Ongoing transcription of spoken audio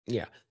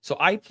Yeah. So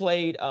I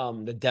played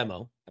the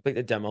demo. I played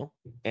the demo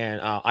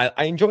and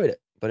I enjoyed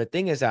it. But the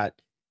thing is that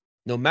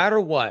no matter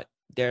what,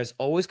 there's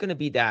always going to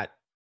be that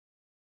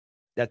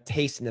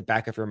taste in the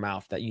back of your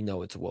mouth that you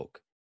know it's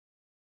woke.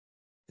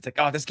 It's like,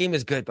 oh, this game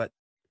is good, but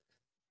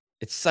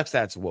it sucks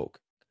that it's woke.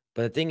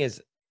 But the thing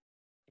is,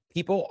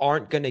 people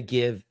aren't going to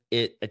give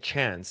it a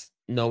chance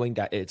knowing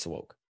that it's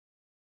woke.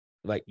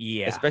 Like,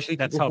 Yeah, especially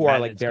that's people how who are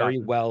bad like it's very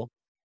gotten. well,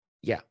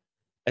 yeah.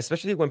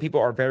 Especially when people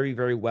are very,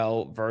 very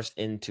well versed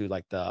into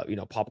like the,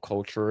 pop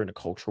culture and the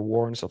culture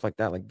war and stuff like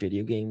that, like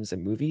video games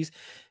and movies.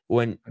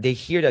 When they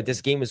hear that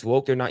this game is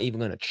woke, they're not even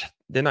gonna touch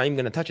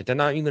it. They're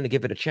not even gonna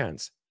give it a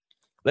chance.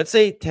 Let's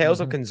say Tales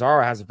of Mhm.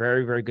 Kanzara has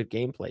very, very good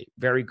gameplay,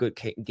 very good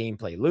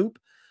gameplay loop,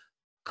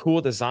 cool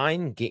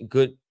design,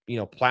 good,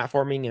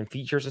 platforming and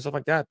features and stuff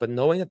like that. But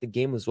knowing that the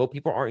game was woke,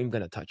 people aren't even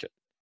gonna touch it.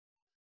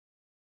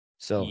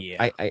 So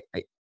Yeah. I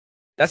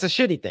that's a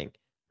shitty thing,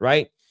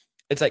 right?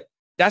 It's like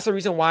that's the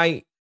reason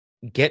why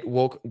get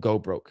woke, go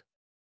broke.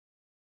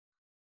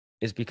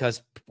 Is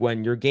because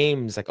when your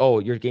game is like, oh,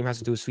 your game has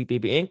to do with Sweet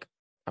Baby Inc.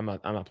 I'm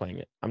not playing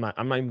it. I'm not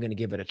even gonna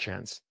give it a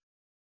chance.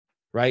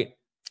 Right?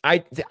 I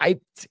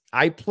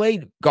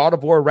played God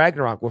of War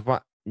Ragnarok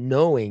without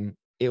knowing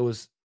it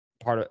was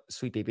part of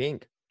Sweet Baby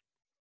Inc.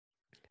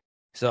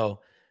 So,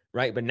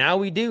 right, but now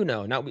we do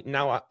know.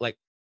 Like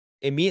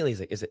immediately is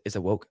like, is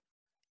it woke?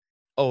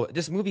 Oh,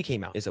 this movie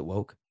came out. Is it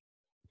woke?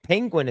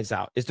 Penguin is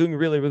out. It's doing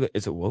really, really good.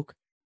 Is it woke?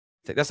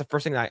 It's like that's the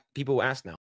first thing that people will ask now.